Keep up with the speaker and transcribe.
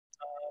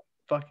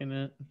fucking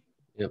it.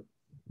 Yep.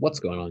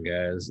 What's going on,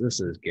 guys? This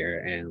is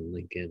Garrett and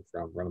Lincoln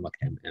from RUNAMUCK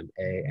MMA,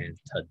 and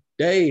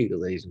today,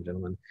 ladies and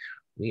gentlemen,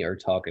 we are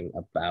talking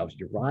about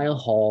Uriah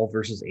Hall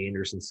versus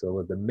Anderson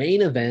Silva, the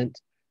main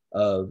event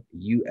of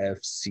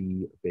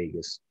UFC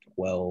Vegas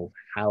 12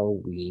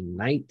 Halloween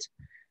night,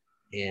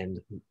 and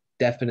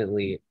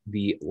definitely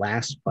the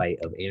last fight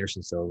of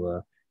Anderson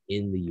Silva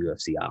in the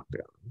UFC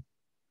Octagon.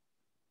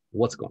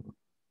 What's going on?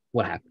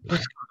 What happened?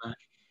 What's going on?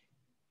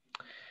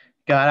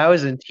 God, I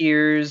was in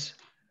tears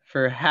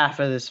for half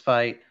of this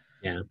fight.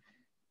 Yeah.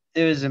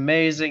 It was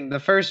amazing. The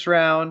first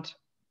round,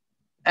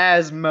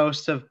 as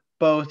most of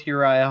both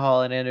Uriah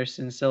Hall and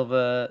Anderson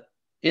Silva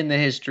in the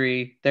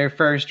history, their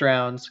first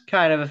rounds,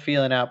 kind of a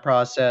feeling out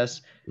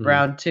process. Mhm.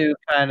 Round two,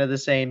 kind of the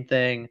same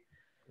thing.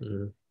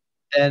 Mm-hmm.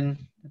 Then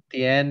at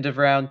the end of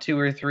round 2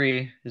 or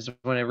 3 is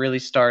when it really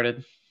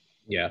started.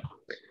 Yeah.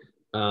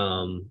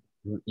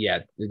 Yeah,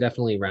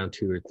 definitely round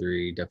 2 or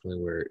 3,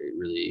 definitely where it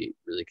really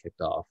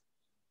kicked off.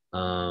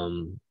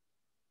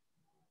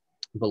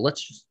 But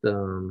let's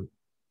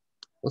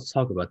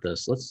talk about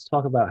this. Let's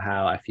talk about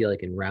how I feel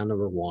like in round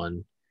number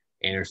 1,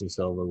 Anderson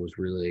Silva was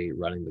really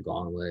running the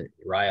gauntlet.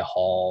 Uriah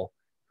Hall,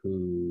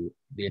 who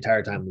the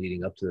entire time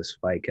leading up to this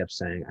fight kept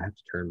saying, "I have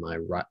to turn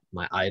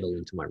my idol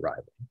into my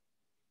rival,"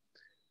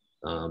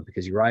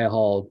 because Uriah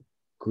Hall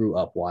grew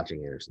up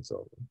watching Anderson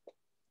Silva,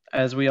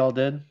 as we all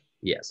did.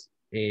 Yes.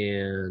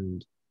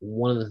 And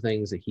one of the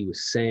things that he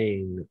was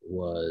saying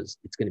was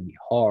it's going to be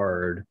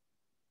hard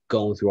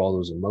going through all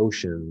those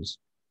emotions,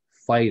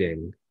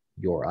 fighting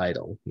your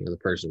idol, the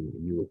person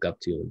you look up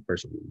to and the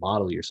person you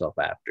model yourself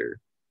after.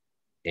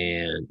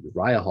 And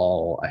Uriah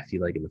Hall, I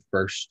feel like in the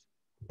first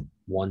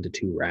 1 to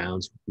 2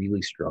 rounds,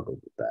 really struggled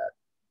with that.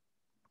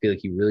 I feel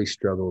like he really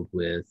struggled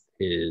with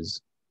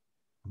his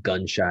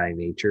gun-shy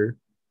nature.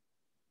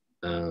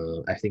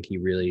 I think he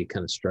really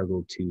kind of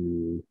struggled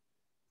to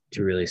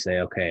really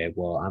say, okay,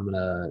 well, I'm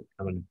gonna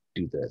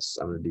do this.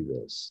 I'm gonna do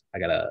this. I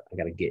gotta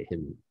get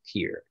him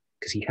here,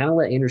 because he kind of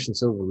let Anderson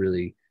Silva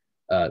really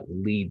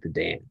lead the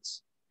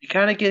dance. You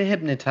kind of get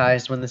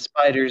hypnotized when the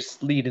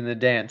spiders lead in the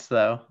dance,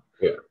 though.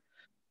 Yeah.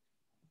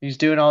 He's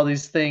doing all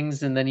these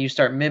things, and then you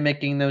start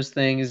mimicking those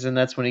things, and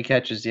that's when he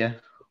catches you.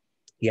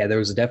 Yeah, there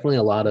was definitely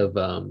a lot of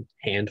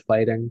hand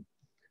fighting.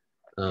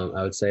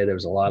 I would say there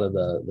was a lot of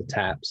the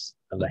taps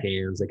of the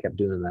hands. They kept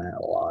doing that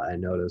a lot, I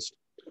noticed.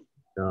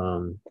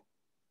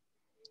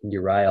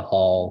 Uriah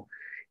Hall,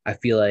 I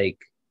feel like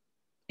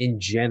in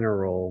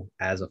general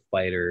as a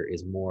fighter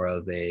is more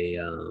of a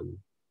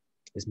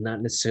is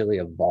not necessarily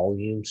a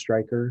volume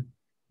striker.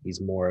 He's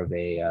more of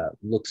a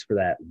looks for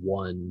that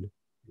one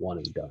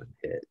and done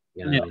hit.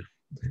 Yeah,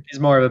 he's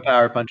more of a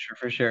power puncher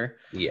for sure.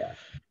 Yeah.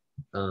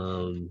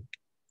 And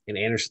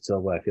Anderson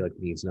Silva, I feel like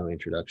needs no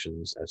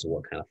introductions as to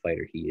what kind of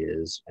fighter he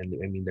is. And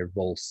I mean, they're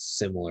both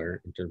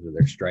similar in terms of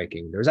their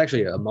striking. There was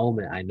actually a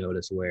moment I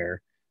noticed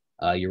where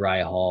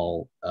Uriah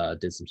Hall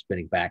did some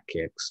spinning back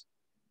kicks,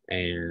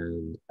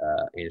 and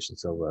Anderson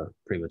Silva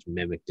pretty much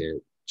mimicked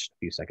it just a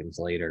few seconds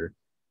later.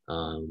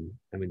 I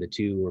mean, the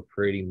two were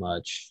pretty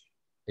much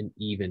an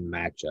even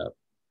matchup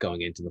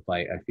going into the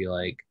fight, I feel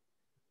like.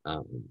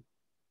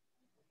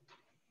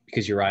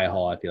 Because Uriah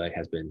Hall, I feel like,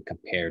 has been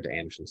compared to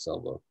Anderson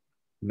Silva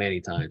many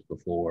times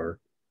before.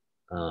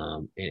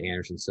 And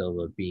Anderson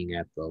Silva being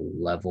at the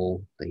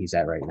level that he's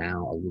at right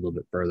now, a little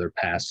bit further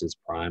past his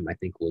prime, I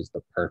think was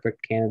the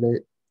perfect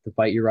candidate to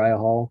fight Uriah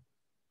Hall.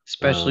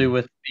 Especially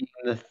with being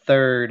the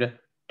third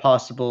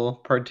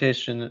possible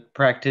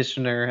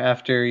practitioner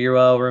after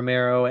Yoel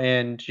Romero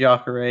and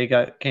Jacare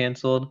got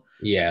canceled.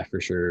 Yeah,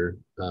 for sure.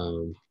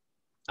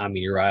 I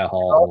mean, Uriah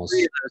Hall all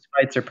three of those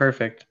fights are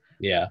perfect.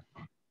 Yeah.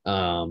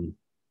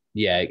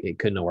 Yeah, it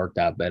couldn't have worked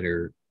out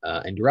better.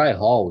 And Uriah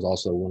Hall was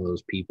also one of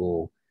those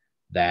people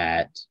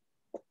that,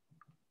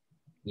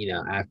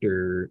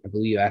 after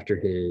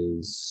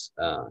his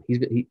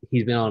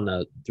he's been on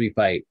a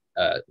 3-fight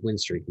win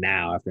streak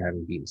now after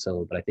having beaten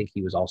Silva, but I think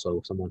he was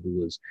also someone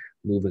who was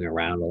moving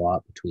around a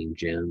lot between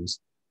gyms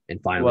and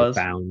finally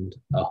found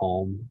a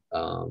home.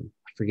 I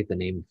forget the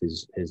name of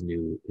his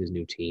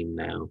new team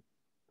now,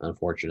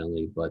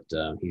 unfortunately, but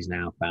he's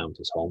now found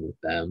his home with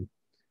them.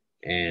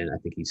 And I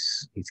think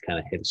he's kind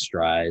of hit a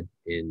stride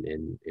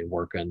in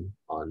working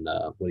on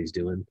what he's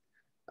doing.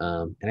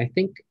 And I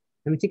think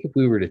if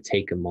we were to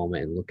take a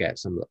moment and look at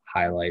some of the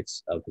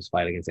highlights of his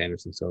fight against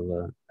Anderson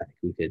Silva, I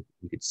think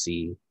we could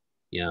see,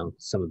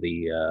 some of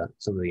the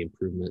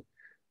improvement.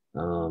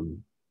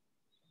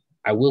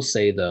 I will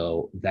say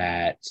though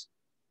that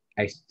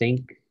I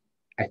think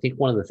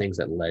one of the things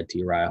that led to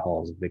Uriah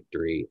Hall's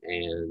victory,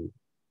 and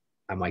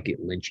I might get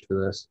lynched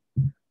for this.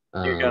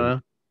 You're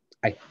gonna.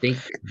 I think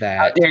that.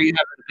 How dare you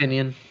have an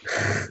opinion?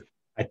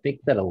 I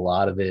think that a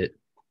lot of it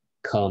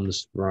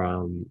comes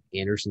from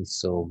Anderson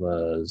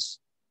Silva's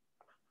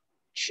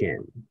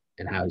chin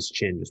and how his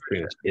chin just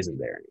pretty much isn't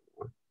there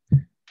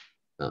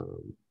anymore.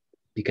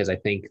 Because I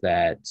think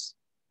that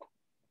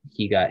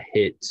he got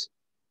hit,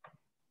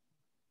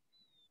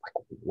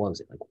 like, what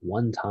was it, like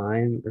one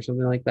time or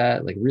something like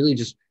that? Like really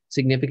just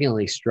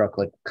significantly struck,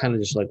 like kind of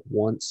just like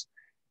once.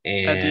 At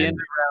the end And of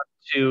round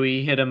two,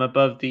 he hit him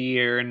above the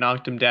ear and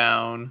knocked him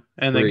down,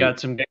 and then three, got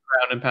some good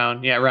ground and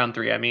pound. Yeah, round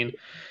three, I mean.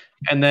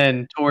 And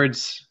then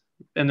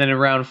in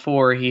round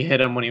four, he hit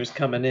him when he was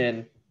coming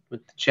in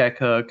with the check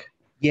hook.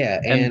 yeah,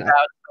 And and that's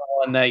the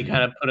one that you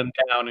kind of put him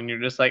down, and you're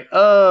just like,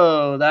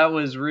 oh, that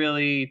was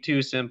really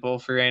too simple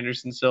for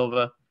Anderson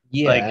Silva.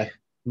 yeah, Like,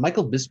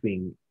 Michael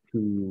Bisping,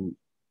 who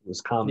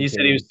was you said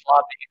he commentating, was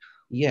sloppy.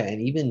 yeah,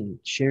 and even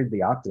shared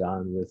the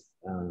Octagon with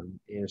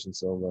Anderson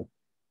Silva,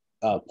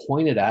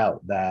 pointed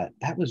out that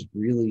that was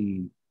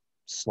really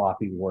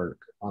sloppy work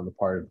on the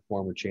part of the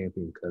former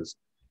champion because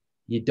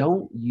you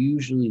don't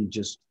usually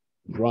just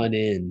run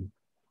in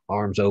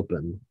arms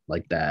open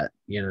like that.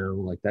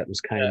 Like that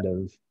was kind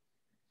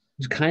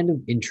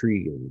of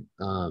intriguing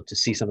to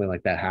see something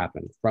like that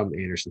happen from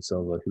Anderson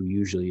Silva, who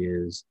usually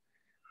is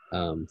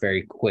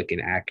very quick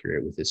and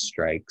accurate with his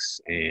strikes,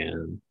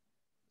 and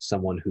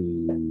someone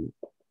who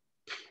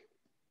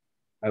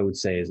I would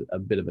say is a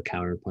bit of a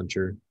counter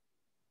puncher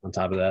on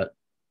top of that.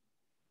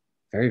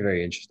 Very,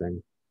 very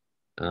interesting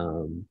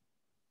um,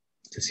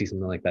 to see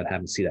something like that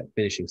happen, see that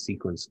finishing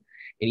sequence.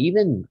 And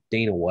even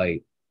Dana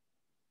White,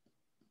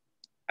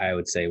 I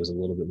would say, was a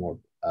little bit more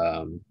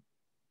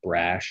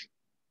brash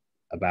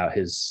about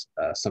his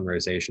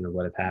summarization of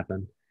what had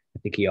happened. I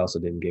think he also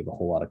didn't give a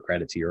whole lot of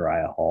credit to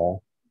Uriah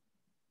Hall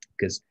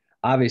because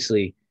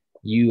obviously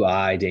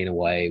Dana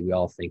White, we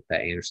all think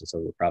that Anderson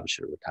Silva probably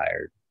should have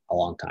retired a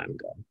long time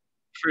ago.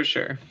 For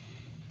sure.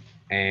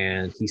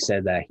 And he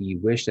said that he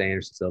wished that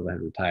Anderson Silva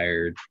had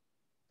retired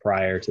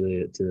prior to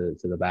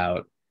the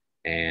bout,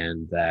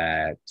 and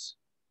that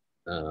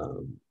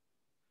um,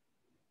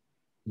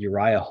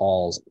 Uriah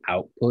Hall's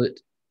output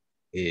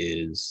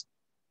is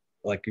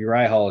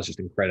Uriah Hall is just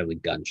incredibly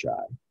gun shy.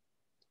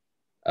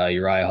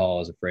 Uriah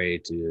Hall is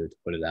afraid to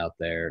put it out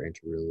there and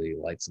to really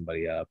light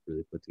somebody up,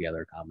 really put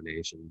together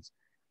combinations.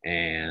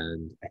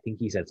 And I think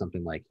he said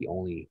something like he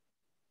only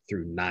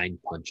threw 9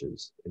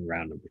 punches in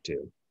round number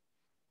 2.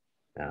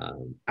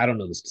 I don't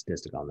know the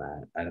statistic on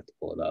that. I'd have to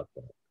pull it up.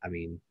 But I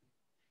mean,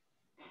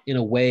 in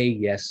a way,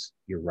 yes,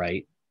 you're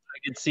right. I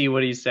could see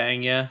what he's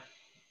saying, yeah.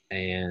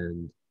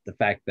 And the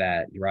fact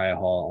that Uriah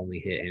Hall only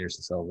hit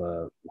Anderson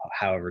Silva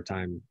however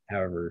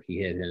he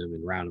hit him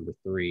in round number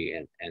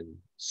 3 and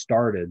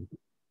started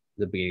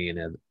the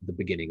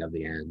beginning of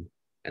the end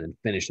and then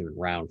finished him in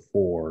round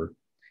 4.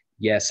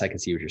 Yes, I can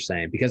see what you're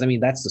saying because I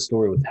mean that's the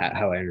story with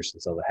how Anderson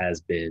Silva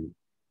has been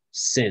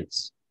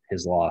since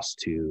his loss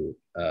to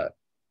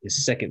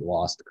his second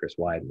loss to Chris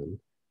Weidman.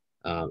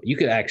 You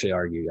could actually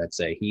argue, I'd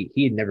say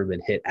he had never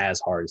been hit as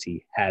hard as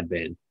he had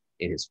been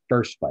in his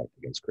first fight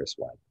against Chris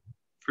Weidman.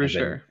 For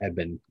sure. Had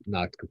been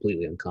knocked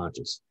completely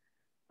unconscious.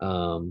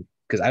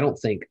 Because I don't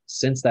think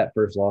since that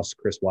first loss to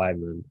Chris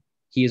Weidman,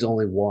 he has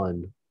only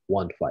won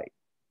one fight.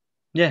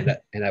 Yeah.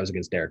 And that was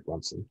against Derek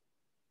Brunson.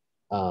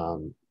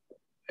 And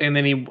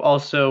then he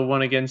also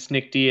won against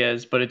Nick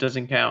Diaz, but it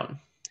doesn't count.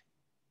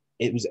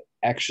 It was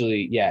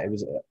actually, it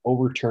was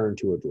overturned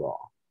to a draw.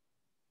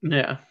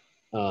 Yeah.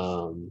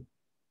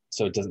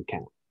 So it doesn't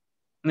count.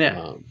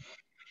 Yeah.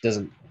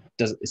 Doesn't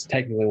it's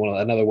technically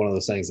another one of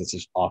those things that's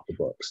just off the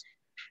books.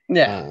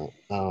 Yeah.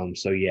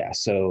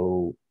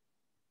 So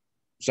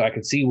I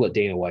can see what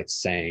Dana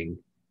White's saying,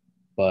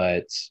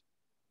 but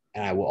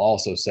and I will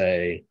also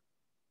say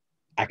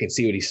I can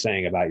see what he's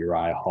saying about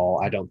Uriah Hall.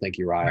 I don't think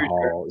Uriah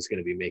Hall is going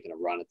to be making a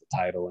run at the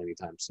title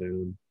anytime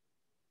soon.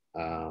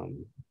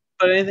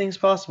 But anything's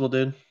possible,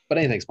 dude. But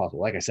anything's possible.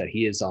 Like I said,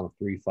 he is on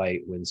a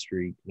 3-fight win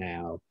streak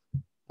now.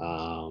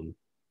 But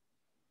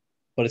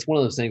it's one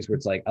of those things where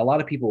it's like a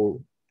lot of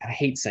people, I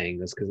hate saying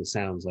this because it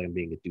sounds like I'm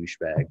being a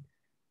douchebag.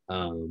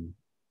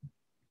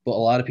 But a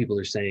lot of people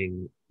are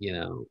saying,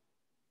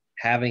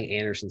 having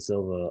Anderson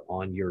Silva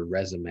on your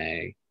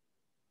resume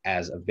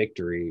as a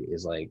victory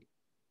is like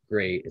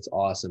great. It's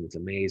awesome. It's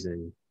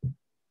amazing.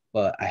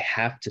 But I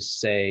have to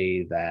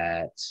say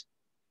that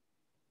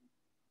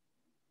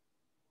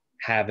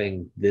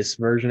having this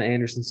version of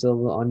Anderson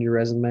Silva on your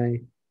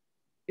resume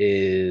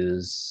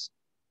is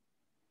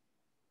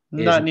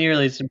not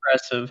nearly as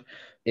impressive.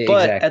 Exactly.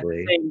 But at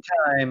the same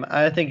time,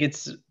 I think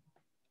it's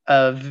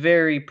a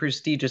very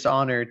prestigious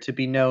honor to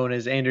be known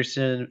as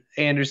Anderson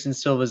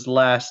Silva's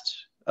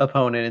last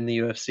opponent in the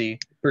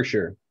UFC. For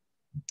sure.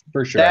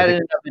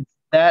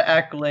 That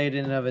accolade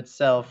in and of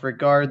itself,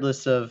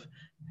 regardless of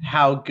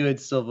how good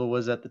Silva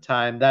was at the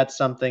time, that's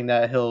something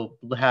that he'll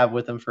have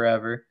with him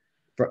forever.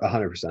 For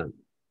 100%.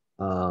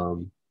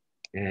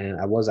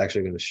 And I was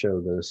actually going to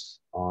show this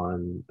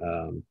on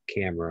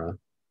camera.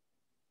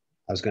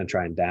 I was going to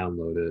try and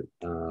download it,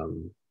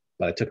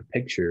 but I took a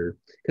picture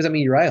because I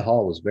mean Uriah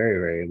Hall was very,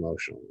 very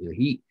emotional.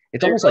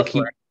 It's almost like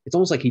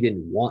he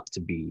didn't want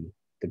to be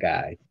the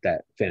guy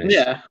that finished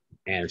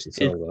Anderson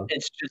Silva.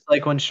 It's just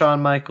like when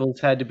Shawn Michaels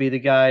had to be the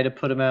guy to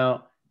put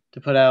out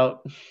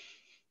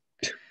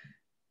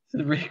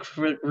Ric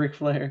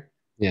Flair.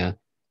 Yeah.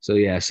 So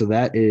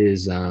that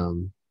is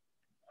the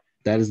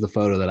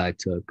photo that I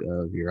took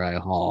of Uriah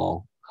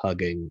Hall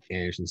hugging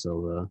Anderson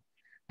Silva.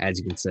 As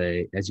you can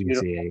see,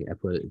 I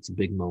put it's a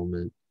big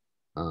moment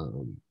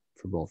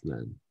for both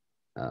men.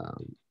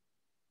 And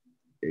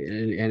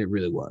it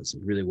really was.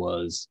 It really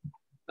was.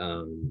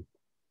 I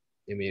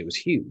mean, it was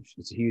huge.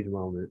 It's a huge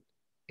moment.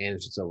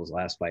 Anderson Silva's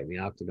last fight in the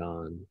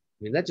Octagon.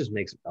 I mean, that just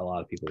makes a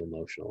lot of people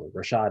emotional.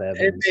 Rashad It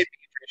Evans. may be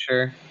for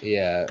sure.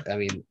 Yeah, I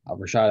mean,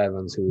 Rashad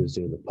Evans, who was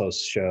doing the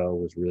post show,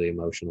 was really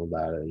emotional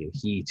about it.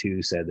 He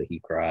too said that he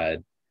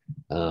cried.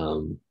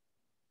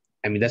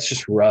 I mean, that's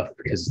just rough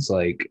because it's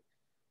like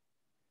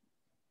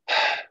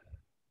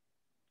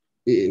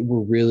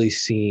we're really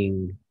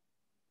seeing.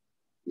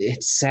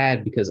 It's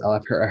sad because I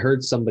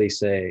heard somebody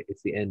say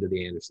it's the end of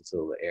the Anderson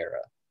Silva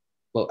era.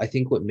 But I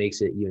think what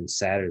makes it even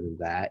sadder than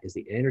that is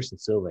the Anderson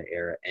Silva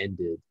era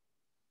ended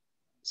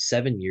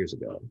 7 years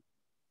ago.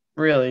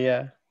 Really,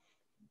 yeah.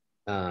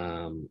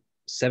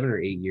 7 or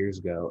 8 years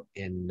ago,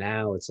 and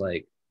now it's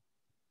like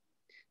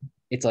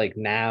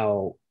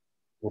now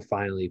we're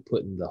finally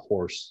putting the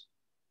horse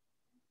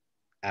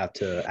out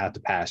to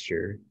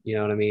pasture. You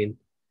know what I mean?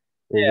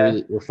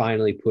 We're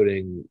finally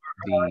putting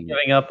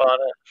Giving up on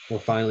it. we're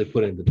finally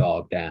putting the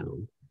dog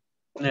down.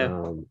 Yeah.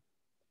 And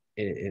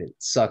it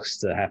sucks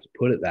to have to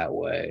put it that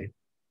way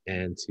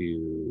and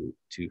to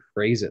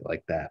phrase it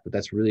like that, but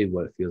that's really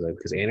what it feels like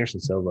because Anderson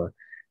Silva,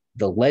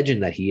 the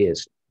legend that he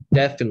is,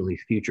 definitely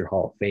future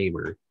Hall of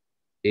Famer,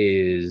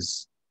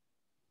 is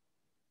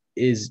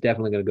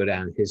definitely going to go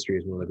down in history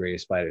as one of the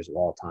greatest fighters of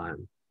all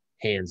time,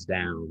 hands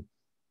down.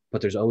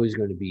 But there's always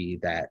going to be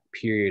that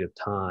period of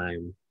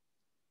time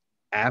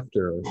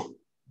after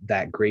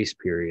that grace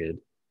period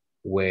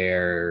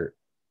where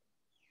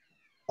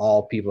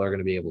all people are going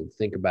to be able to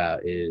think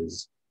about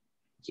is,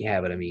 yeah,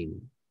 but I mean,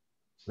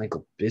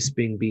 Michael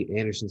Bisping beat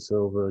Anderson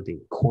Silva,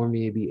 David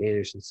Cormier beat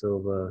Anderson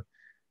Silva,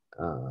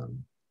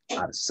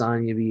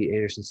 Adesanya beat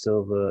Anderson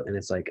Silva, and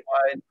it's like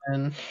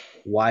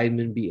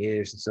Weidman beat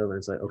Anderson Silva, and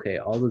it's like, okay,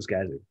 all those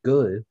guys are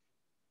good,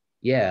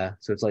 yeah.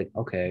 So it's like,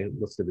 okay,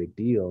 what's the big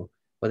deal?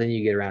 But then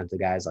you get around to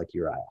guys like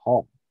Uriah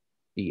Hall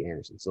beat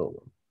Anderson Silva,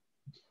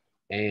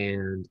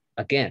 and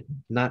again,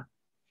 not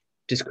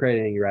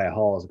discrediting Uriah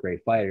Hall as a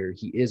great fighter.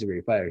 He is a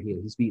great fighter.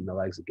 He's beaten the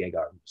legs of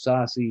Gegard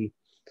Mousasi,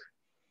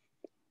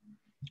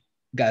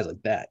 guys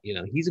like that.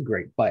 He's a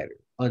great fighter,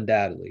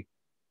 undoubtedly.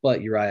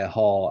 But Uriah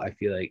Hall, I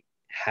feel like,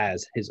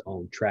 has his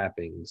own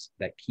trappings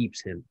that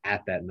keeps him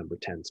at that number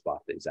 10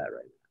 spot that he's at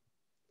right now.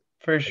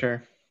 For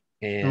sure.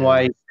 And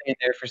why he's staying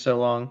there for so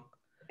long.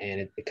 And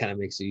it kind of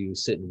makes you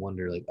sit and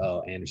wonder, like, oh,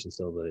 Anderson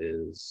Silva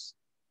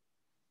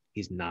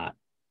he's not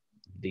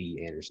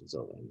the Anderson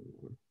Silva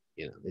anymore.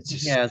 It's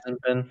just, he hasn't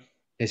been.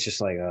 It's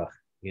just like,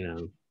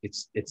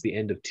 it's the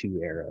end of two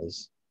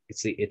eras.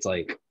 It's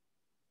like,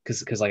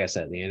 because like I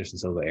said, the Anderson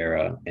Silva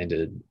era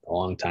ended a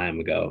long time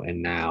ago,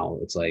 and now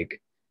it's like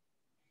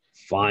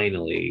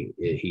finally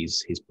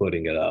he's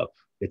putting it up.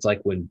 It's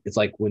like when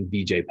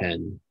BJ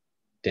Penn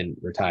didn't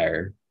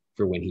retire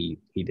for when he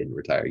didn't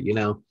retire,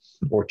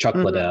 or Chuck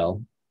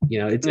Liddell.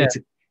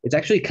 It's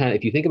actually kind of,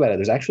 if you think about it,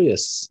 there's actually a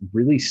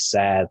really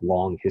sad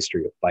long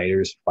history of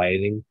fighters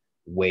fighting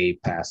way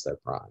past their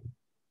prime.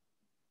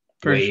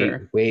 For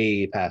sure.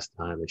 Way past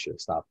the time they should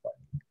have stopped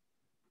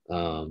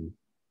fighting.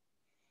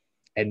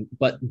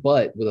 But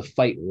with a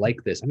fight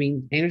like this, I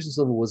mean, Anderson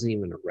Silva wasn't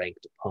even a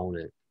ranked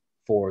opponent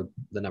for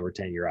the number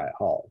 10 Uriah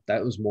Hall.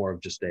 That was more of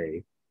just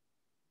a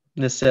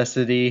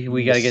necessity.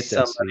 We got to get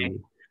somebody.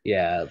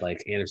 Yeah,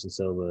 like Anderson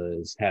Silva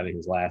is having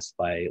his last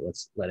fight.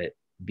 Let's let it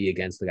be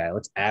against the guy.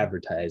 Let's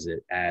advertise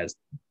it as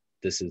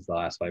this is the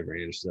last fight for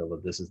Anderson Silva.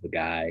 This is the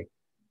guy.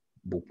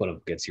 We'll put him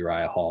against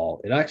Uriah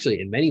Hall. It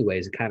actually, in many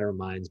ways, it kind of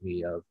reminds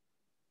me of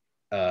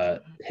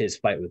his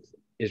fight with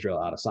Israel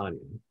Adesanya,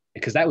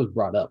 because that was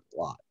brought up a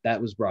lot.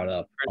 That was brought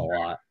up a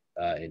lot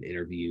in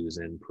interviews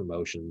and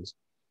promotions,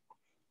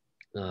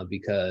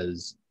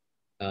 because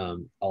a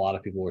lot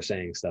of people were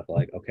saying stuff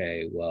like,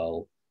 okay,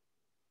 well,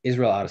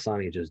 Israel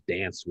Adesanya just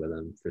danced with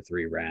him for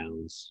 3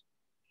 rounds,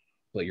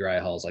 but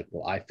Uriah Hall's like,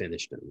 well, I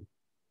finished him,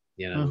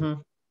 Mm-hmm.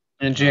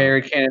 And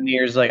Jared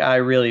Cannonier's like, I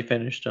really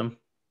finished him.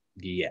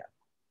 Yeah.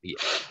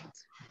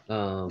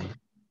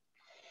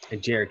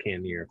 And Jared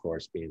Cannonier, of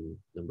course, being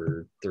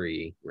number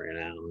 3 right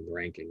now in the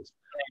rankings.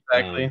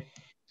 Exactly.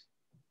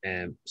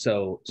 And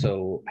so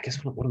I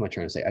guess what am I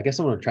trying to say? I guess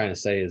what I'm trying to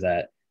say is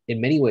that in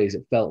many ways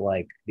it felt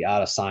like the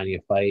Adesanya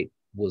fight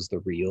was the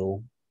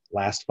real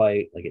last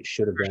fight. Like it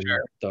should have been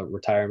the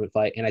retirement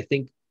fight. And I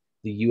think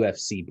the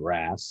UFC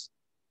brass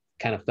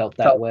kind of felt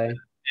that way. Yeah.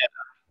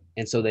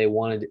 And so they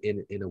wanted,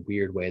 in a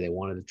weird way, they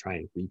wanted to try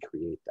and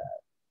recreate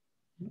that.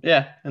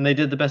 Yeah, and they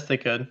did the best they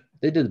could.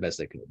 They did the best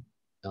they could.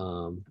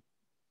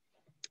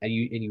 And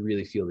you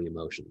really feel the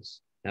emotions.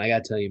 And I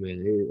gotta tell you,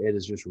 man, it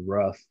is just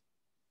rough.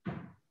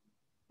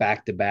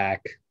 Back to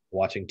back,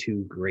 watching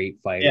 2 great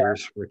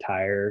fighters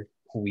retire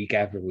week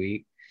after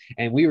week.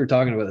 And we were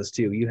talking about this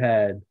too. You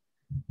had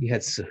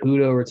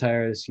Cejudo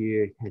retire this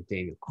year. You had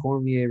Daniel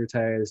Cormier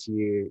retire this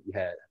year. You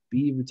had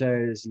Habib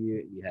retire this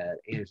year. You had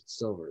Anderson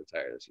Silva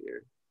retire this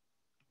year.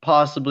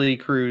 Possibly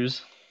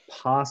Cruz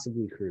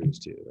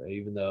too, right?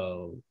 Even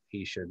though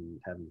he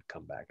haven't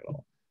come back at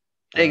all.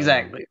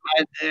 Exactly.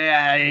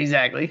 Yeah,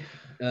 exactly.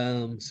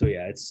 So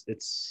yeah,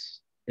 it's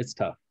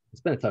tough.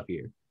 It's been a tough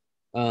year.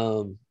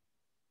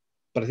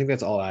 But I think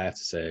that's all I have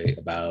to say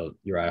about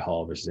Uriah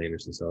Hall versus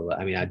Anderson Silva.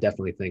 I mean, I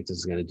definitely think this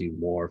is going to do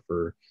more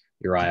for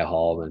Uriah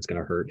Hall than it's going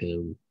to hurt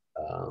him.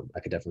 I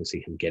could definitely see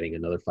him getting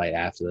another fight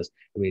after this.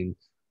 I mean,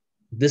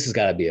 this has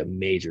got to be a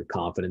major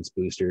confidence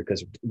booster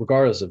because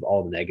regardless of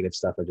all the negative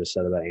stuff I just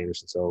said about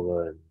Anderson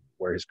Silva and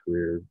where his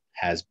career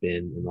has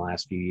been in the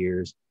last few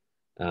years,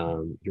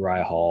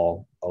 Uriah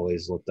Hall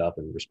always looked up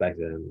and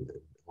respected him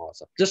and all that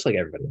stuff, just like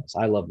everybody else.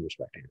 I love and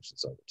respect Anderson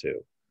Silva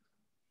too.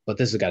 But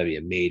this has got to be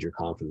a major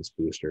confidence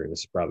booster, and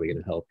this is probably going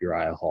to help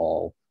Uriah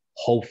Hall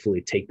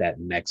hopefully take that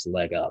next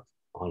leg up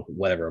on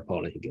whatever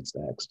opponent he gets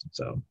next.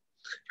 So,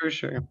 for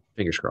sure,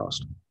 fingers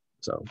crossed.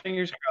 So,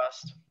 fingers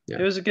crossed. Yeah.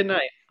 It was a good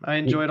night. I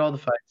enjoyed all the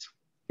fights.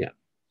 Yeah.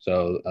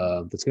 So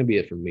that's going to be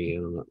it for me.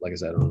 I don't know. Like I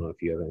said, I don't know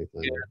if you have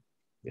anything.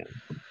 Yeah.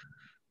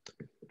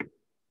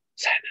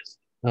 Sadness.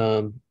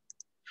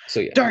 So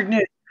yeah.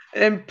 Darkness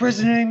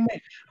imprisoning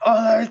me. All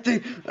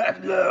everything.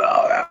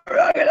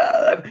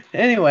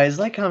 Anyways,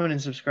 like, comment,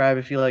 and subscribe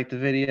if you like the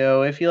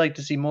video. If you like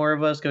to see more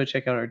of us, go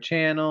check out our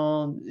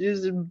channel.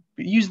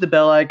 Use the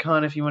bell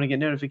icon if you want to get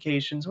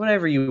notifications.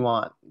 Whatever you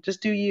want.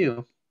 Just do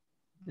you.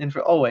 And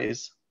for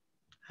always,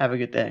 have a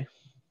good day.